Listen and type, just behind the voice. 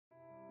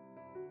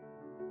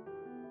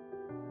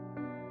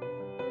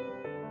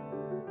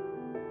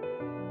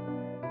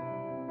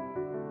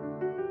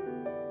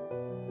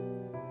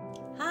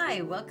Hi,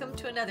 welcome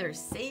to another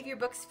Save Your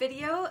Books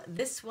video.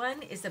 This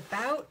one is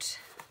about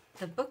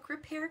the book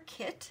repair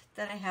kit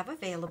that I have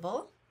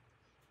available.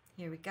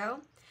 Here we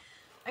go.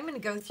 I'm going to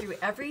go through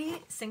every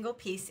single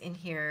piece in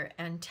here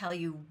and tell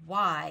you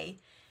why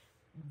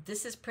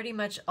this is pretty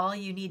much all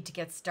you need to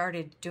get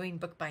started doing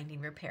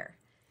bookbinding repair.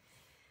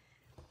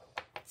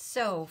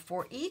 So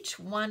for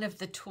each one of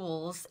the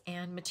tools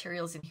and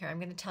materials in here, I'm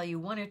going to tell you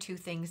one or two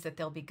things that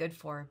they'll be good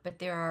for, but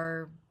there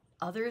are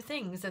other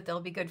things that they'll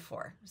be good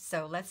for.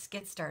 So let's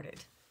get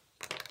started.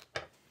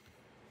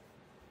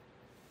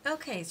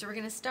 Okay, so we're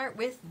going to start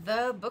with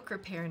the book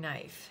repair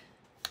knife.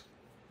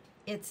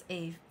 It's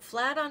a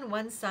flat on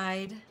one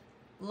side,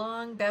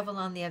 long bevel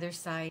on the other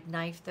side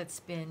knife that's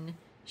been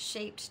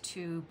shaped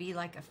to be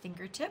like a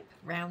fingertip,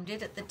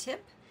 rounded at the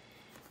tip.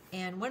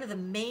 And one of the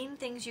main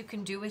things you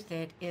can do with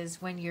it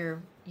is when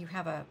you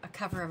have a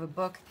cover of a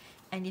book,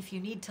 and if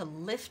you need to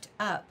lift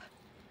up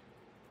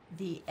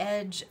the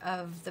edge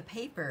of the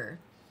paper,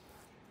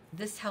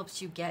 this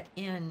helps you get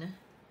in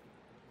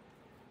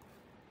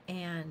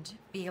and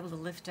be able to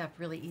lift up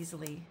really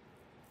easily,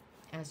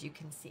 as you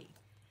can see.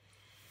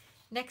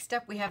 Next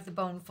up we have the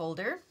bone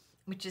folder,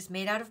 which is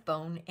made out of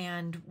bone,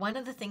 and one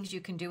of the things you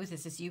can do with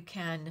this is you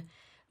can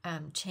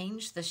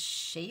change the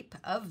shape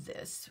of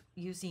this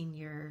using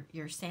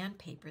your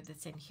sandpaper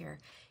that's in here.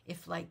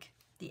 If like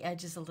the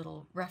edge is a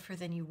little rougher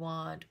than you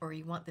want, or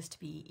you want this to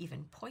be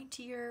even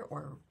pointier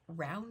or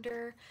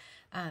rounder,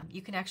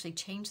 you can actually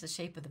change the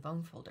shape of the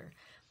bone folder.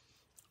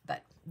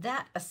 But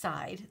that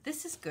aside,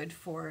 this is good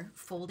for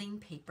folding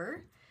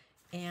paper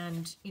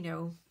and, you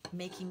know,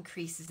 making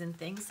creases and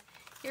things.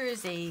 Here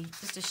is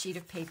just a sheet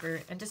of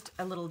paper and just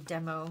a little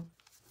demo.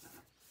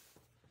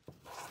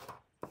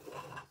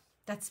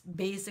 That's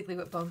basically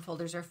what bone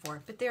folders are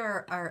for, but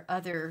there are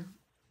other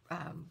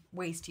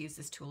ways to use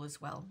this tool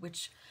as well,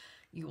 which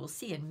you will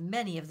see in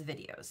many of the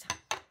videos.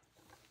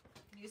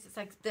 It's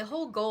like the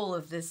whole goal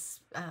of this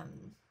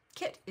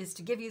kit is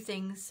to give you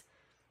things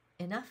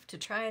enough to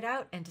try it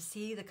out and to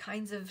see the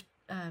kinds of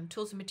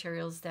tools and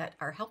materials that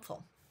are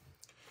helpful.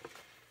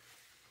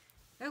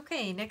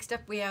 Okay, next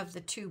up we have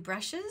the two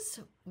brushes.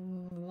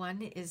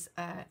 One is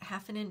a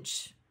 1/2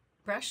 inch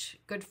brush,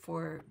 good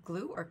for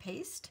glue or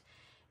paste,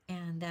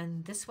 and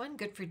then this one,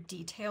 good for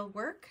detail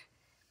work.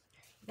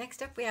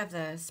 Next up we have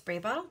the spray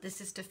bottle.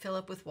 This is to fill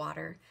up with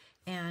water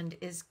and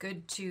is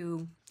good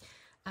to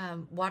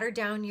water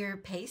down your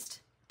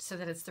paste so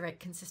that it's the right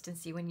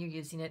consistency when you're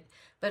using it,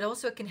 but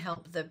also it can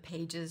help the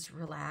pages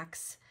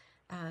relax.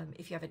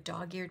 If you have a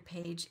dog-eared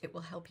page, it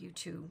will help you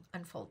to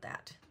unfold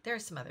that. There are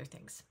some other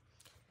things.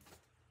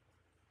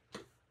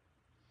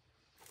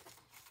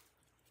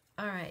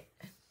 All right,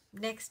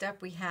 next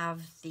up we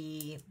have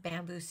the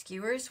bamboo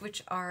skewers,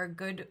 which are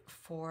good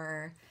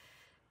for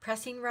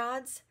pressing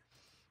rods,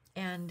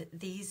 and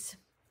these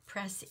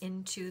press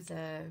into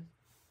the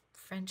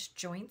French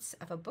joints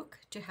of a book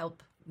to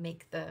help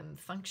make them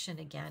function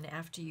again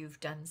after you've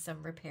done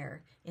some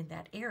repair in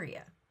that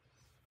area.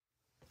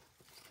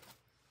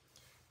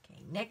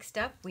 Okay, next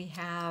up we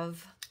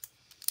have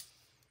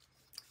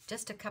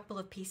just a couple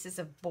of pieces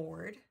of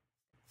board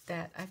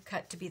that I've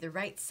cut to be the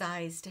right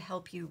size to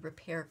help you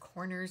repair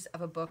corners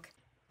of a book,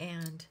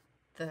 and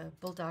the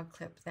bulldog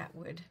clip that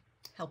would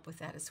help with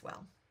that as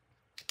well.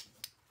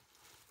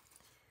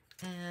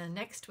 And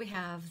next we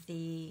have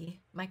the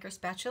micro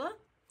spatula,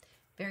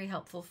 very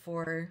helpful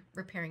for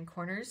repairing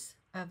corners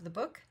of the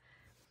book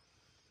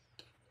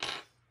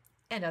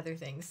and other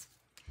things.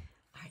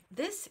 All right,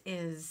 this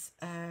is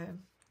a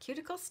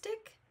cuticle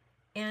stick,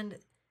 and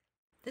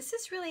this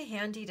is really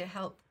handy to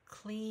help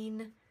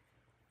clean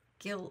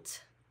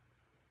gilt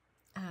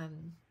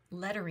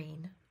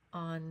lettering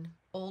on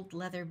old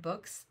leather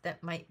books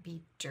that might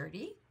be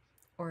dirty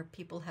or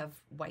people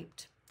have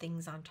wiped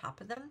things on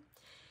top of them.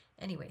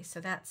 Anyway, so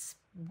that's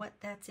what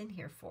that's in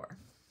here for.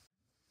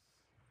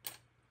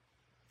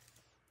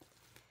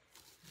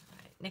 All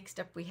right, next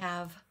up we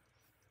have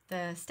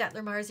the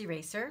Staedtler Mars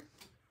eraser,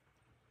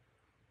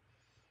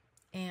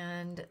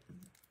 and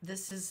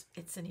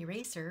it's an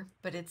eraser,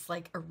 but it's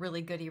like a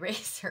really good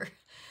eraser.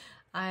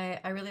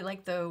 I really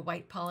like the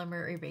white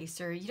polymer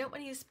eraser. You don't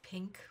want to use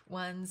pink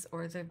ones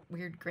or the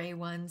weird gray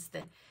ones,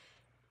 the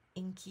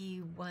inky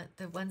one,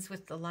 the ones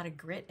with a lot of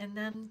grit in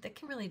them that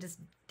can really just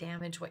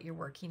damage what you're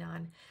working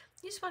on.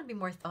 You just want to be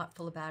more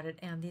thoughtful about it,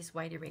 and these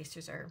white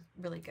erasers are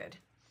really good.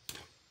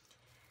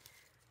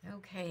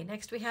 Okay,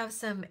 next we have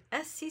some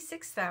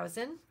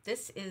SC6000.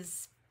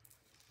 It's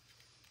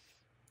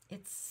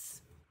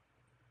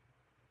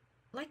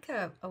like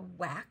a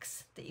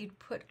wax that you'd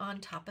put on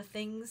top of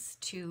things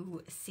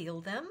to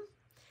seal them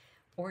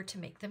or to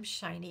make them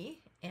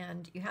shiny,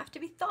 and you have to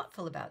be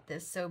thoughtful about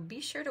this, so be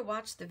sure to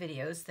watch the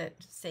videos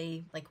that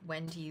say like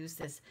when to use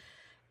this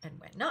and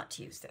when not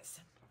to use this.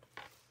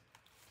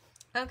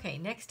 Okay,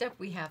 next up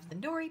we have the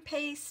nori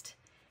paste,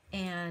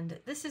 and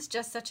this is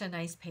just such a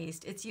nice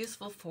paste. It's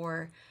useful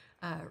for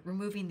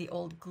removing the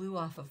old glue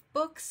off of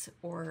books,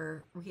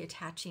 or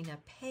reattaching a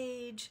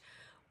page,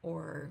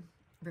 or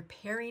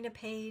repairing a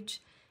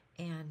page,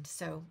 and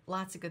so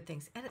lots of good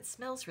things, and it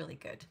smells really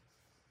good.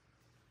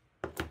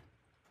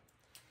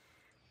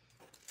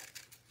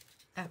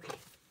 Okay.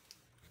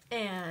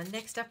 And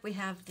next up we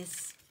have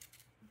this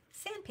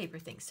sandpaper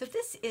thing. So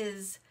this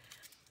is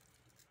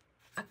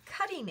a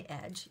cutting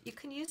edge. You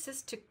can use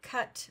this to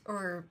cut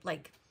or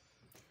like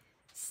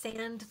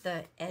sand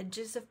the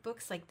edges of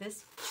books like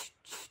this.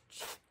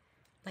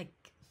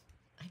 Like,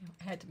 I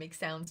had to make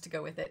sounds to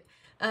go with it.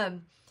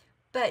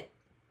 But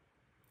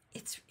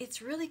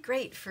it's really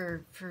great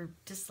for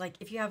just like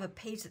if you have a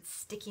page that's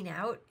sticking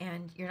out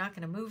and you're not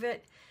going to move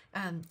it,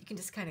 you can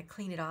just kind of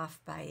clean it off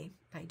by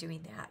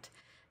doing that.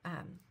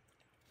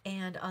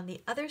 And on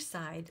the other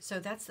side, so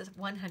that's the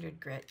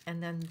 100 grit,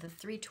 and then the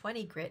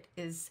 320 grit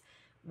is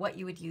what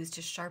you would use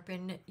to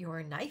sharpen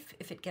your knife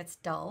if it gets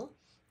dull,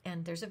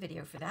 and there's a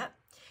video for that.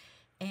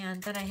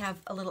 And then I have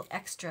a little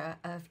extra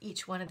of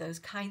each one of those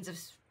kinds of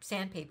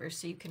sandpapers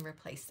so you can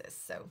replace this.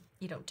 So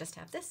you don't just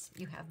have this,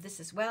 you have this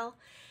as well.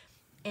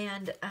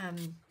 And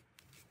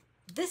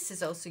this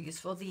is also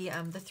useful. The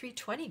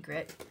 320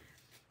 grit,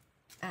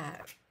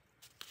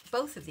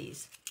 both of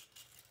these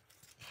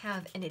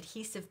have an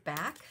adhesive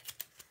back,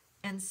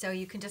 and so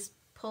you can just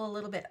pull a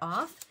little bit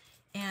off,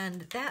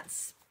 and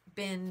that's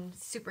been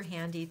super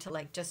handy to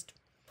like just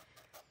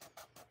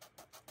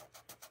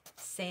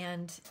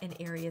sand an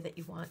area that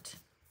you want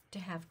to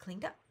have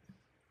cleaned up.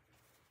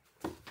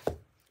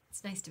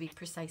 It's nice to be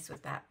precise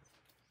with that.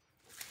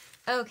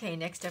 Okay,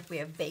 next up we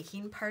have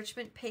baking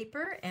parchment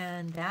paper,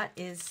 and that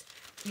is,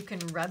 you can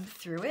rub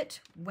through it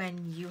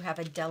when you have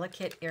a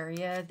delicate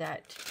area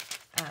that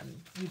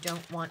you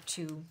don't want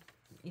to,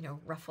 you know,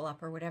 ruffle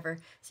up or whatever.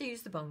 So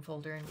use the bone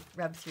folder and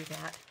rub through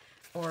that.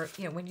 Or,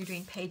 you know, when you're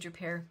doing page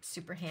repair,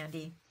 super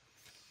handy.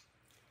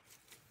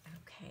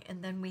 Okay,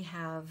 and then we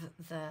have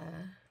the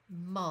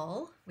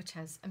mull, which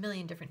has a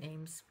million different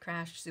names.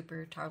 Crash,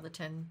 super,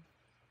 tarlatan.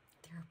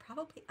 There are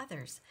probably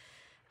others.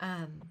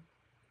 I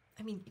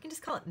mean, you can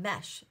just call it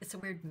mesh. It's a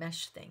weird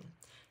mesh thing.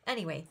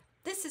 Anyway,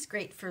 this is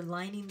great for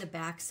lining the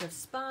backs of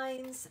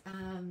spines.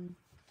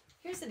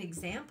 Here's an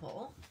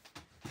example.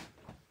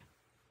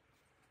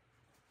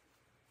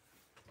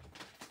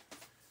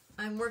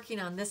 I'm working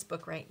on this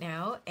book right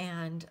now,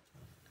 and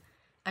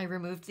I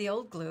removed the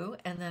old glue,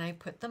 and then I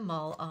put the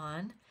mull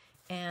on.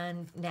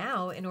 And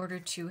now, in order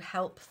to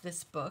help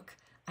this book,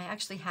 I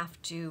actually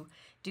have to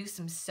do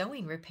some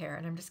sewing repair,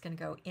 and I'm just going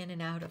to go in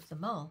and out of the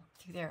mull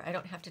through there. I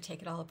don't have to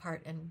take it all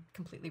apart and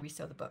completely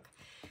resew the book.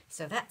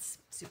 So that's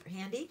super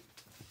handy.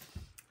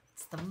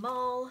 It's the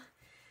mull.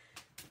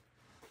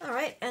 All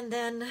right, and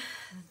then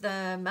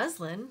the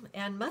muslin.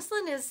 And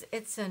muslin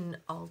it's an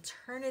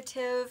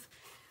alternative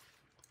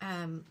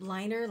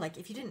liner. Like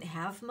if you didn't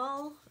have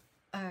mull,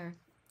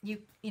 you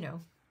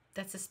know,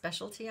 that's a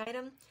specialty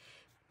item.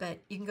 But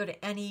you can go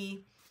to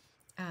any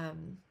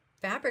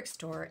fabric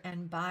store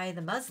and buy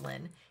the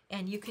muslin,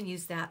 and you can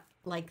use that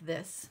like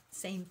this,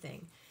 same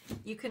thing.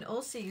 You can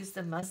also use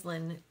the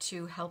muslin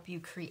to help you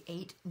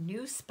create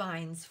new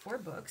spines for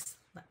books.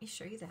 Let me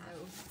show you that.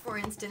 For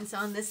instance,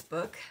 on this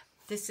book,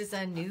 this is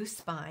a new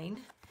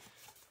spine,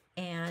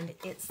 and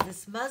it's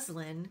this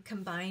muslin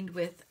combined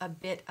with a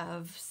bit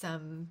of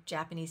some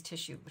Japanese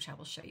tissue, which I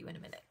will show you in a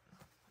minute.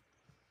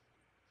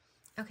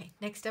 Okay,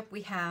 next up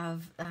we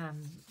have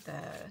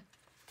the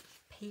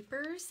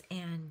papers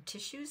and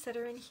tissues that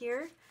are in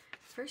here.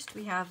 First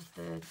we have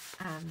the,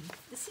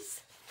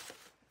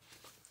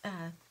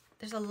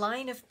 there's a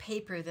line of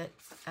paper that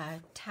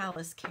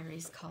Talus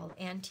carries called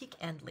Antique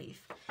End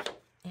Leaf,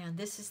 and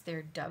this is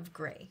their Dove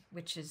Gray,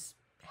 which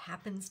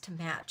happens to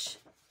match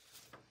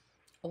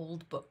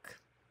old book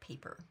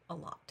paper a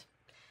lot.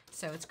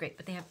 So it's great,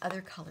 but they have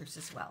other colors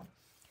as well.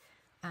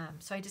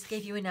 So I just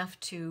gave you enough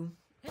to,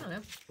 I don't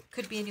know,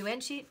 could be a new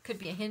end sheet, could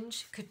be a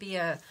hinge, could be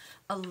a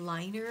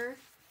liner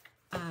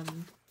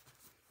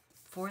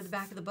for the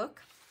back of the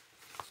book.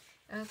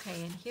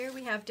 Okay, and here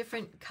we have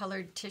different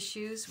colored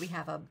tissues. We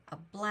have a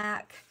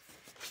black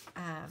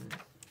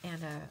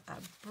and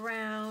a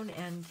brown,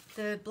 and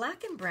the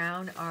black and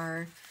brown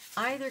are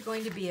either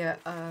going to be a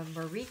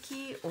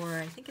mariki, or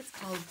I think it's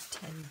called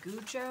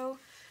tengujo.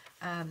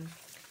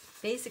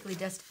 Basically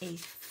just a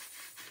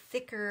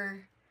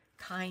thicker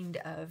kind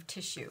of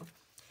tissue.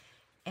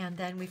 And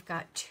then we've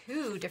got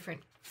two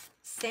different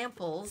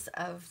samples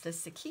of the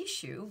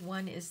Sakishu.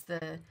 One is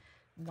the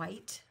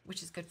white,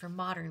 which is good for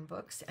modern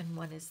books, and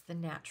one is the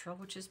natural,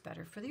 which is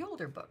better for the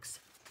older books.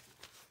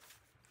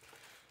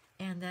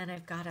 And then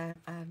I've got a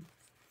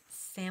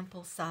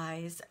sample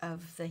size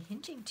of the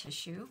hinging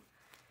tissue,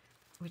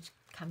 which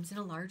comes in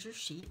a larger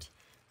sheet.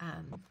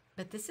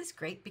 But this is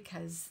great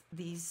because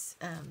these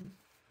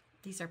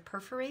are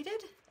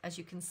perforated, as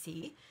you can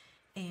see,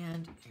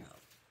 and I'll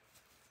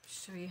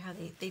show you how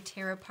they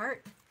tear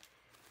apart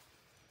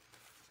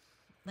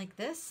like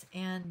this,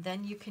 and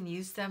then you can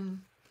use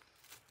them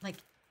like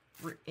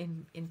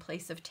in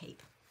place of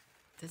tape.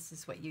 This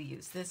is what you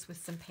use, this with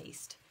some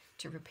paste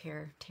to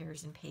repair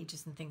tears in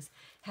pages and things.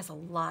 Has a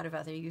lot of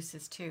other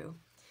uses too.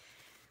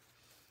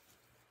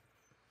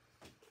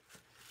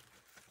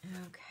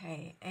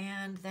 Okay,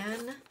 and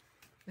then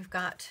we've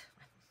got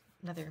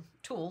another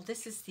tool.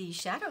 This is the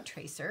shadow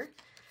tracer.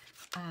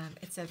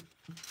 It's a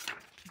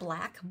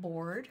black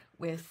board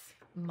with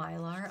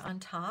Mylar on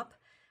top.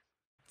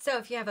 So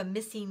if you have a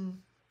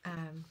missing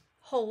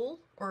hole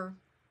or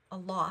a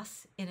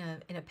loss in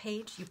a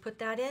page, you put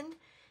that in,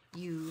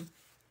 you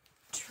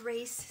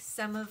trace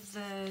some of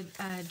the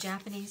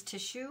Japanese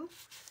tissue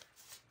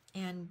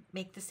and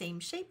make the same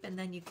shape, and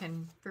then you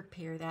can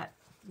repair that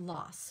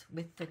loss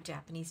with the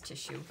Japanese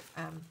tissue,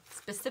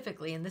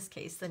 specifically in this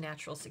case the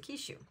natural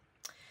sekishu.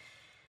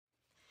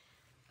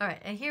 All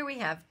right, and here we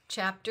have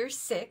chapter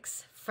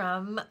 6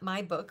 from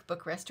my book,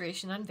 Book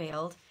Restoration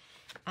Unveiled.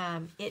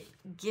 It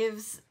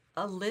gives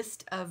a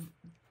list of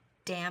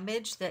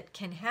damage that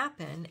can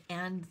happen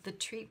and the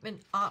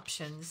treatment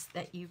options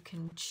that you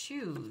can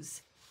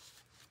choose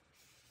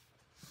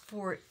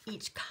for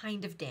each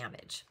kind of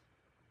damage.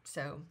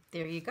 So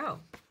there you go.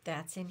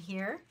 That's in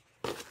here.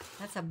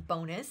 That's a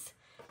bonus.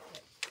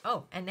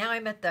 Oh, and now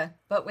I'm at the,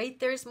 but wait,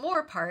 there's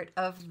more part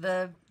of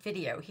the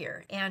video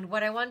here. And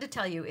what I wanted to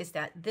tell you is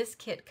that this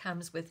kit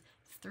comes with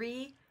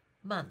 3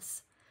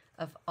 months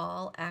of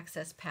all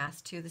access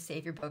pass to the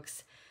Save Your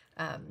Books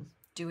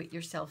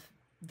do-it-yourself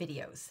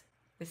videos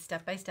with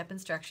step-by-step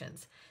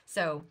instructions.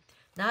 So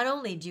not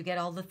only do you get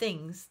all the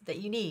things that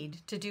you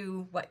need to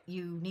do what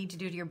you need to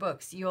do to your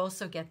books, you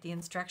also get the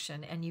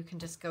instruction, and you can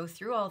just go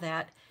through all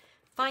that,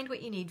 find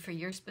what you need for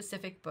your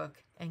specific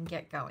book, and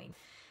get going.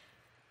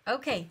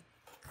 Okay,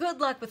 good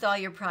luck with all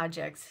your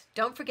projects.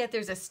 Don't forget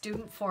there's a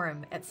student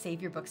forum at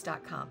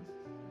saveyourbooks.com.